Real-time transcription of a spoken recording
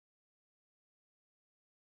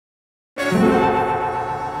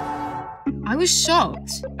I was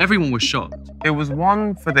shocked. Everyone was shocked. It was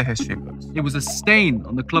one for the history books. It was a stain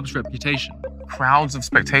on the club's reputation. Crowds of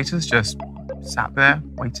spectators just sat there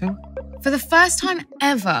waiting. For the first time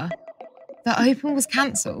ever, the Open was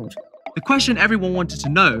cancelled. The question everyone wanted to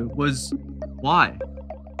know was, why?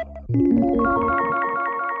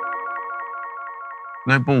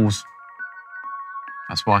 No balls.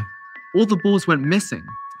 That's why. All the balls went missing.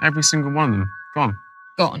 Every single one of them, gone.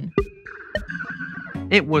 Gone.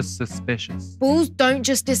 It was suspicious. Balls don't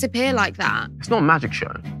just disappear like that. It's not a magic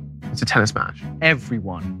show. It's a tennis match.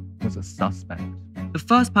 Everyone was a suspect. The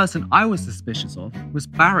first person I was suspicious of was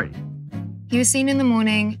Barry. He was seen in the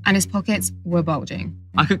morning and his pockets were bulging.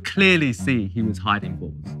 I could clearly see he was hiding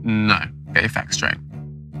balls. No, get your facts straight.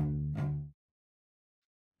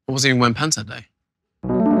 I wasn't even wearing pants that day.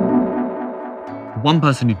 One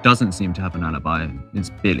person who doesn't seem to have an alibi is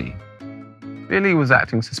Billy. Billy was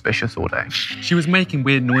acting suspicious all day. She was making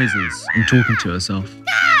weird noises and talking to herself.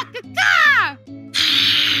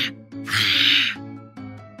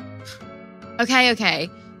 Okay.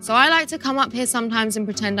 So I like to come up here sometimes and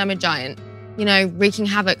pretend I'm a giant, you know, wreaking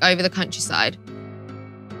havoc over the countryside.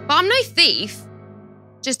 But I'm no thief,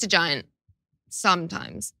 just a giant.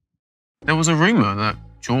 Sometimes. There was a rumour that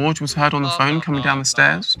George was heard on the phone coming down the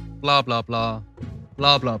stairs. Blah, blah, blah.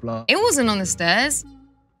 Blah, blah, blah. It wasn't on the stairs.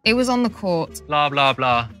 It was on the court. Blah, blah,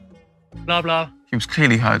 blah. Blah, blah. He was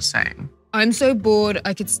clearly heard saying, I'm so bored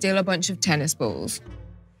I could steal a bunch of tennis balls.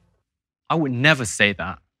 I would never say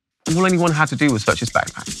that. all anyone had to do was search his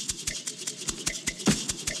backpack.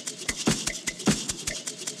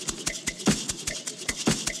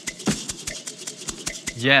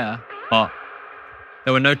 Yeah, but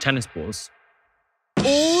there were no tennis balls.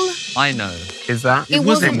 All? I know. Is that? It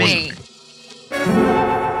wasn't me.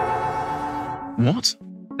 What?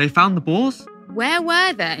 They found the balls? Where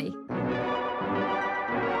were they?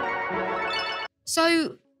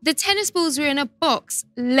 So the tennis balls were in a box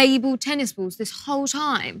labelled tennis balls this whole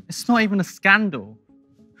time? It's not even a scandal.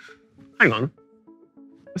 Hang on.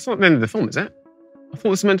 That's not the end of the film, is it? I thought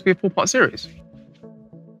this was meant to be a 4-part series.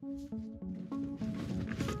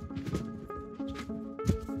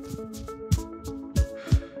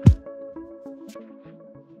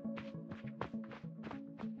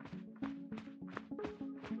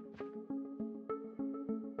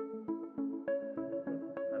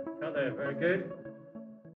 Hello, very good.